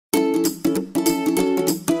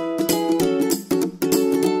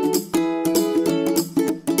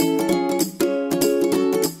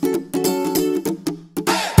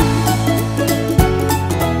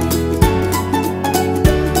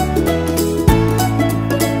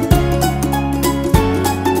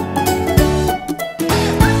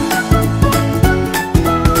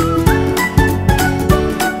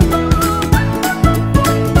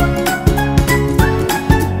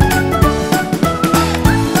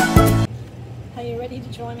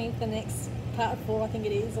to join me for the next part 4, I think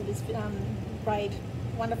it is, of this great,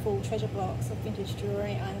 wonderful treasure box of vintage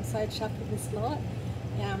jewellery. I am so chuffed with this lot.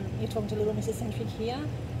 You're talking to Little Miss Eccentric here,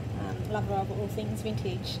 lover of all things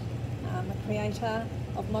vintage, a creator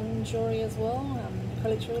of modern jewellery as well,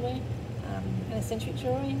 acrylic jewellery, and eccentric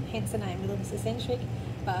jewellery, hence the name Little Miss Eccentric.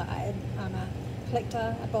 But I'm a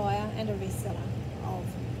collector, a buyer and a reseller of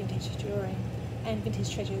vintage jewellery and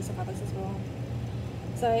vintage treasures of others as well.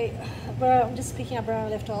 So I'm just picking up where I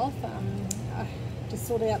left off. I just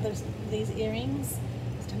sorted out these earrings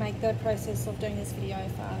to make the process of doing this video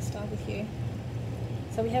faster with you.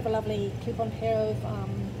 So we have a lovely clip-on pair of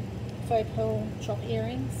faux pearl drop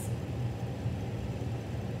earrings.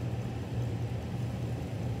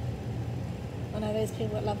 I know there's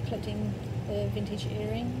people that love collecting the vintage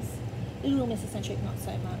earrings. Little Miss Eccentric not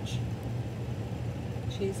so much.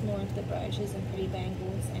 She's more into the brooches and pretty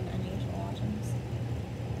bangles and unusual items.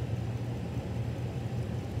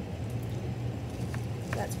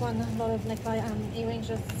 That's one lot of necklace earrings,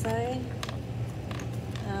 just to say.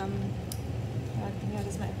 I think I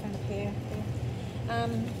just made a pair there.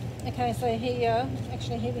 Okay, so here,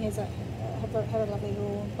 actually here we have a lovely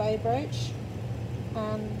little bow brooch.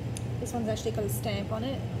 This one's actually got a stamp on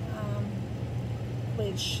it,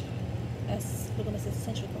 which, as Little Miss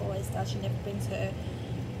Eccentric always does, she never brings her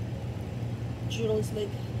jeweller's look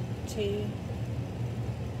to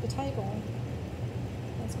the table.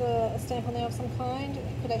 It's got a stamp on there of some kind.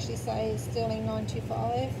 It could actually say Sterling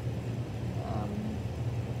 925.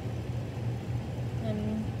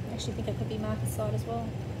 And I actually think it could be Marcus side as well.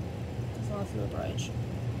 It's a nice little brooch.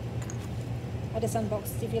 I just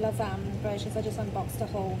unboxed, if you love brooches, I just unboxed a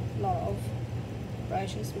whole lot of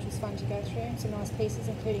brooches, which was fun to go through. Some nice pieces,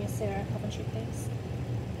 including a Sarah Coventry piece.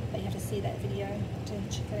 But you have to see that video to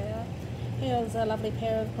check it out. Here's a lovely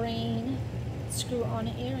pair of green screw-on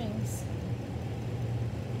earrings.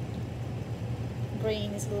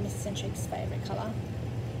 Green is Little Miss Eccentric's favourite colour.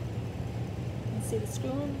 You can see the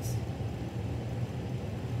screw-ons.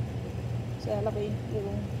 So lovely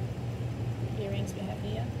little earrings we have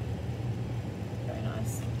here. Very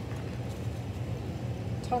nice.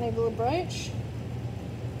 Tiny little brooch.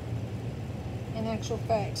 In actual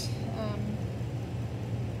fact,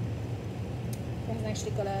 it has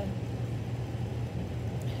actually got a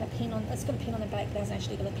pin on. It's got a pin on the back, but it hasn't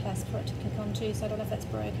actually got a clasp for it to click onto. So I don't know if that's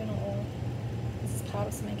broken or this is part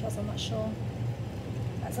of something else. I'm not sure.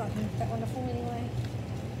 That's I think that wonderful anyway.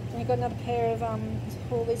 And we've got another pair of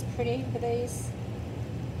all these pretty. Look at these.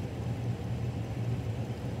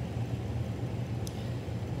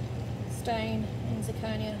 Stone and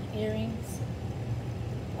zirconia earrings.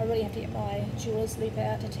 I really have to get my jeweller's loop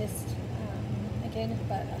out to test again,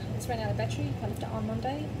 but it's ran out of battery. I left it on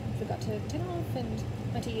Monday, forgot to turn it off and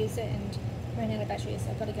went to use it and ran out of battery, so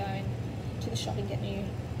I've got to go to the shop and get new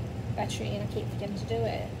battery, and I keep forgetting to do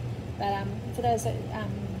it. But for those that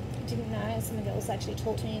didn't know, something that was actually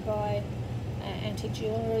taught to me by an antique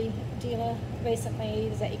jewellery dealer recently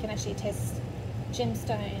is that you can actually test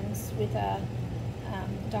gemstones with a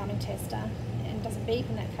diamond tester, and it doesn't beep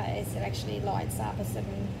in that case. It actually lights up a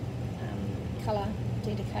certain colour to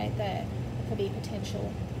indicate that it could be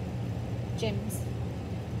potential gems.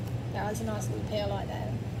 Now it's a nice little pair like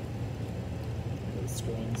that. Little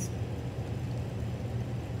screens.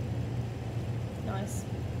 Nice.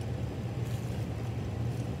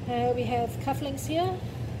 We have cufflinks here.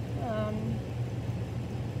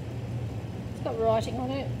 It's got writing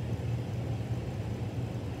on it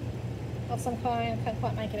of some kind. I can't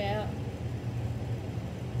quite make it out.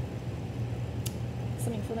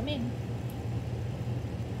 Something for the men.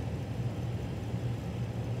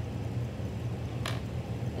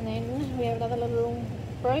 And then we have another little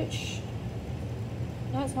brooch.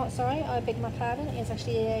 No, it's not, sorry, I beg my pardon. It's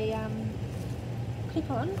actually a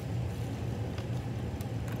clip-on.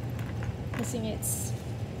 Missing its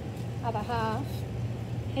other half.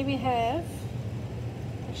 Here we have,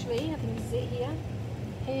 actually, I think this is it here.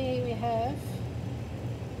 Here we have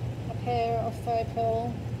a pair of faux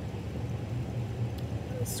pearl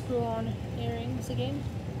screw-on earrings again.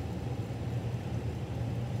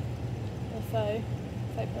 Or faux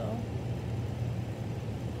pearl.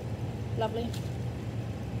 Lovely.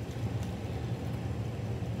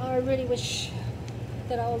 I really wish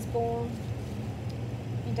that I was born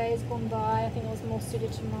in days gone by. I think I was more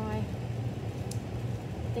suited to my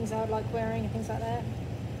things I would like wearing and things like that.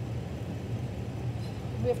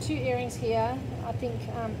 We have two earrings here. I think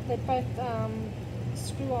they're both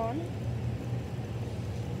screw on,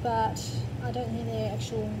 but I don't think they're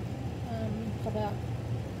actual about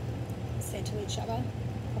set to each other.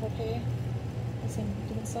 Couple pair. It's in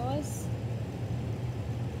different size.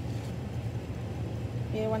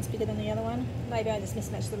 Yeah, one's bigger than the other one. Maybe I just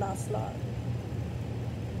mismatched the last slot.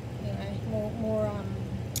 You know, more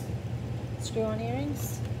screw-on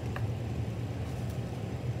earrings.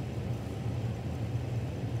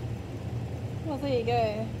 Well, there you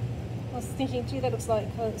go. I was thinking, gee, that looks like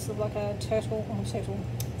sort of like a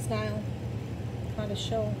snail kind of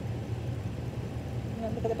shell. You know,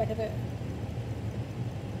 look at the back of it.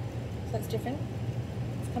 So that's different.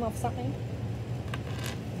 It's come off something.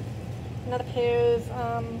 Another pair of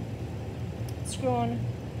screw-on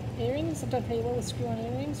earrings. I've done pretty well with screw-on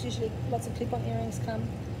earrings. Usually lots of clip-on earrings come.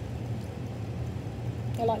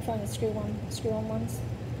 I like finding the screw-on ones.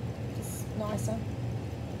 Just nicer.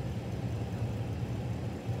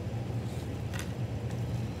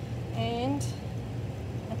 And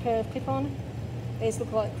a pair of clip-on. These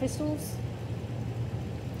look like crystals.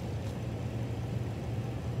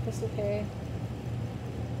 Crystal pair.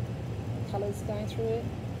 Colours going through it.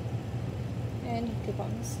 And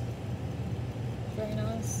clip-ons. Very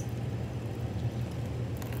nice.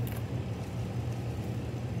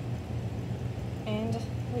 And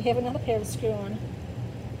we have another pair of screw-on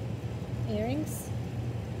earrings.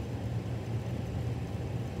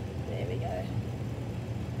 There we go.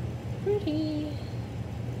 Pretty.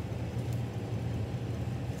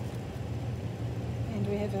 And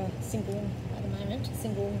we have a single, at the moment,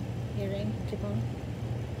 single earring clip-on.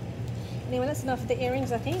 Anyway, that's enough of the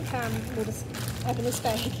earrings, I think. We'll just open this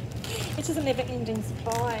bag. It's just a never-ending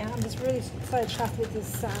supply. I'm just really so chuffed with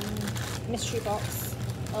this mystery box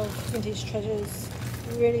of vintage treasures.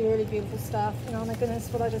 Really, really beautiful stuff. And oh my goodness,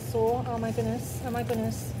 what I just saw. Oh my goodness, oh my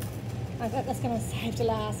goodness. I thought that's going to save to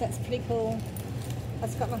last. That's pretty cool.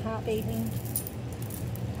 That's got my heart beating.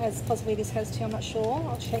 As possibly this has too, I'm not sure.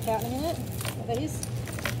 I'll check out in a minute what that is.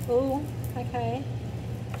 Oh, okay.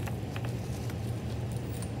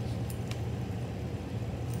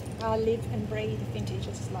 I live and breathe vintage.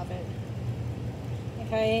 I just love it.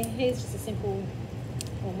 Okay, here's just a simple,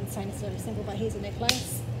 well, I wouldn't say necessarily simple, but here's a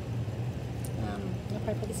necklace. I'll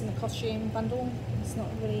probably put this in a costume bundle. It's not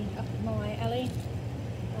really up my alley.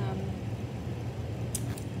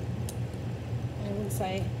 I wouldn't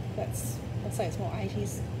say that's, I'd say it's more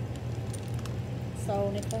 80s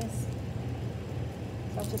style necklace.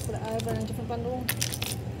 So I'll just put it over in a different bundle.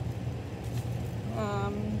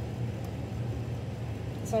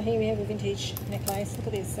 So here we have a vintage necklace. Look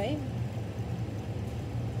at this, see?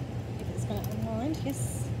 If it's going to unwind,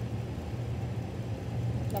 yes.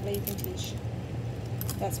 Lovely vintage.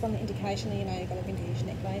 That's one indication that you know you've got a vintage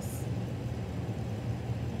necklace.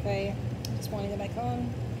 Okay, just winding it back on.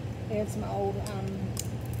 We have some old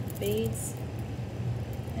beads,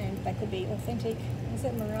 and that could be authentic. Is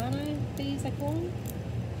it Murano beads they call them?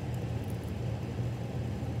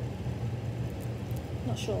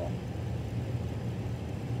 Not sure.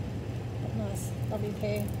 But nice, lovely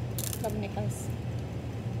pair, lovely necklace.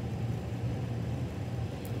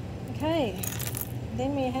 Okay,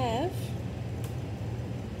 then we have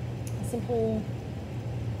a simple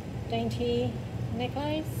dainty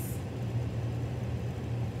necklace.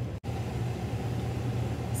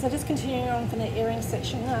 So just continuing on from the earring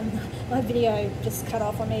section, my video just cut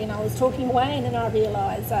off on me and I was talking away, and then I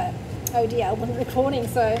realised that, oh dear, I wasn't recording.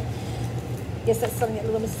 So I guess that's something that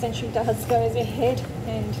Little Miss Eccentric does, goes ahead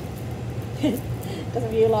and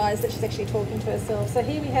doesn't realise that she's actually talking to herself. So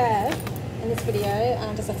here we have, in this video,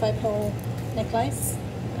 just a faux pearl necklace.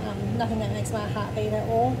 Nothing that makes my heart beat at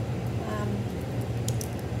all.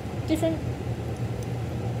 Different,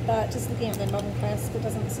 but just looking at the modern clasp, it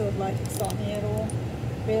doesn't sort of like excite me at all.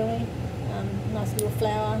 Really. Nice little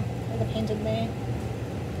flower with a pendant there.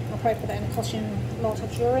 I'll probably put that in a costume lot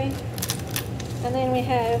of jewellery. And then we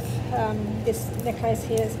have this necklace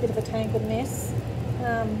here. It's a bit of a tangled mess.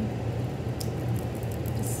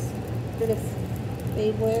 Just a bit of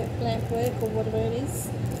beadwork, lamp work, or whatever it is.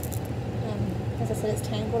 As I said, it's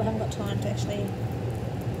tangled. I haven't got time to actually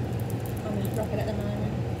rock it at the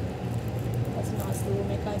moment. That's a nice little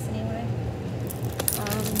necklace anyway.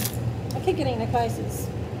 I keep getting necklaces.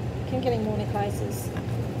 I keep getting more necklaces,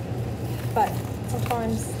 but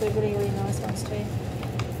sometimes they're really, really nice ones too.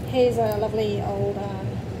 Here's a lovely old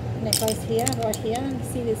necklace here, right here.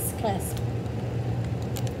 See this clasp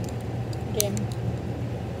again.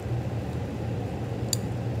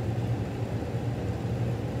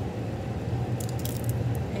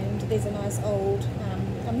 And these are nice old.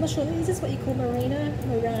 I'm not sure. Is this what you call Murana,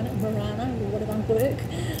 or whatever work?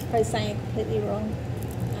 Probably saying it completely wrong.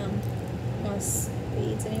 Nice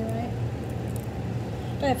beads anyway.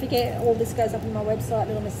 Don't forget, all this goes up on my website,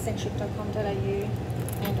 littlemisseccentric.com.au,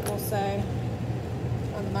 and also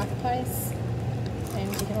on the marketplace.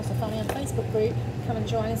 And you can also find me on the Facebook group. Come and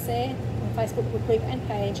join us there. Facebook group and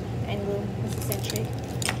page, and Little Miss Eccentric.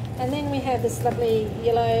 And then we have this lovely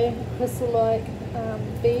yellow crystal-like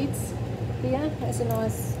beads here. It's a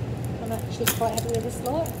nice, I'm actually quite happy with this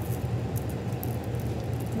lot.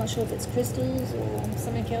 I'm not sure if it's crystals or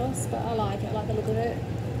something else, but I like it. I like the look of it.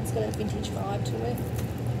 It's got a vintage vibe to it.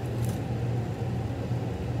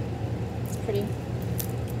 It's pretty.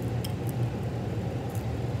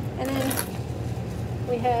 And then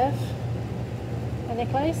we have a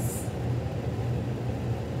necklace.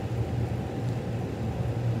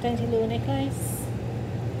 Dainty little necklace.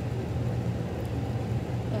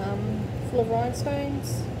 Full of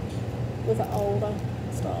rhinestones with an older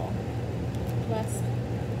style clasp.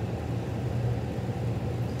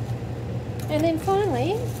 And then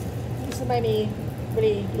finally, this will make me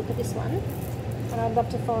really look at this one, and I'd love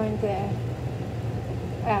to find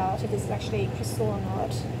out if this is actually crystal or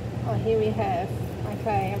not. Oh, here we have,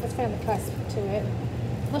 okay, I've just found the clasp to it.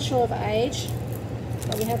 Not sure of age,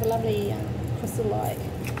 but we have a lovely crystal-like,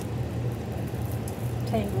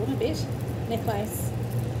 tangled a bit, necklace.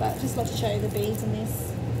 But I'd just like to show you the beads in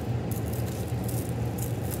this.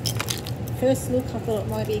 First look, I thought it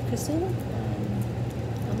might be crystal.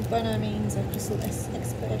 I'm by no means a crystal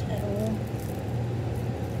expert at all.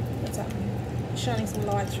 It's shining some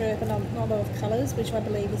light through it, but not a lot of colours, which I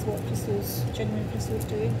believe is what crystals, genuine crystals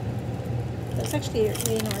do. But it's actually a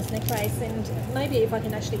really nice necklace, and maybe if I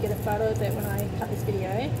can actually get a photo of it when I cut this video,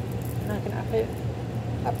 and I can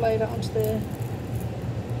upload it onto the,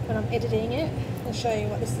 when I'm editing it, I'll show you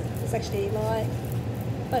what this is actually like.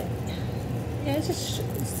 But yeah, it's just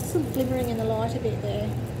sort of glimmering in the light a bit there.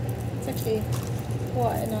 It's actually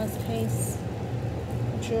quite a nice piece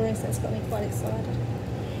of jewellery, so it's got me quite excited.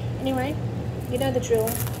 Anyway, you know the drill.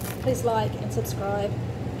 Please like and subscribe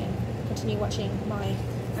and continue watching my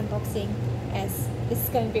unboxing, as this is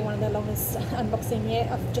going to be one of the longest unboxing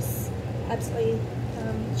yet. I've just absolutely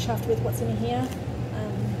chuffed with what's in here,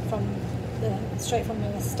 straight from the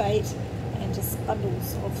estate, and just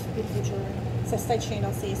bundles of beautiful jewellery. So stay tuned,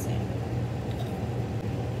 I'll see you soon.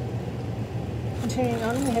 Continuing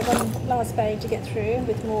on, we have one last bag to get through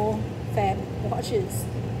with more fab watches.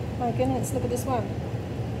 My goodness, look at this one.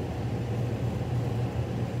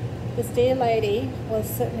 This dear lady was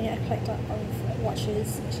certainly a collector of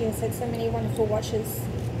watches. She has had so many wonderful watches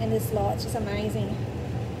in this lot, it's just amazing.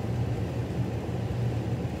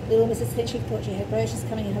 Little Miss Eccentric thought she had brooches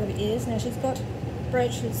coming out of her ears. Now she's got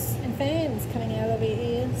brooches and fans coming out of her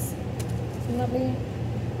ears. Some lovely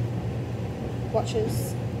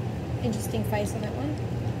watches. Interesting face on that one.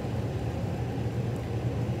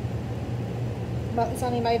 But it's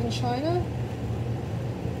only made in China.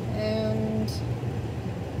 And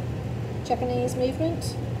Japanese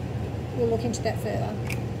movement. We'll look into that further.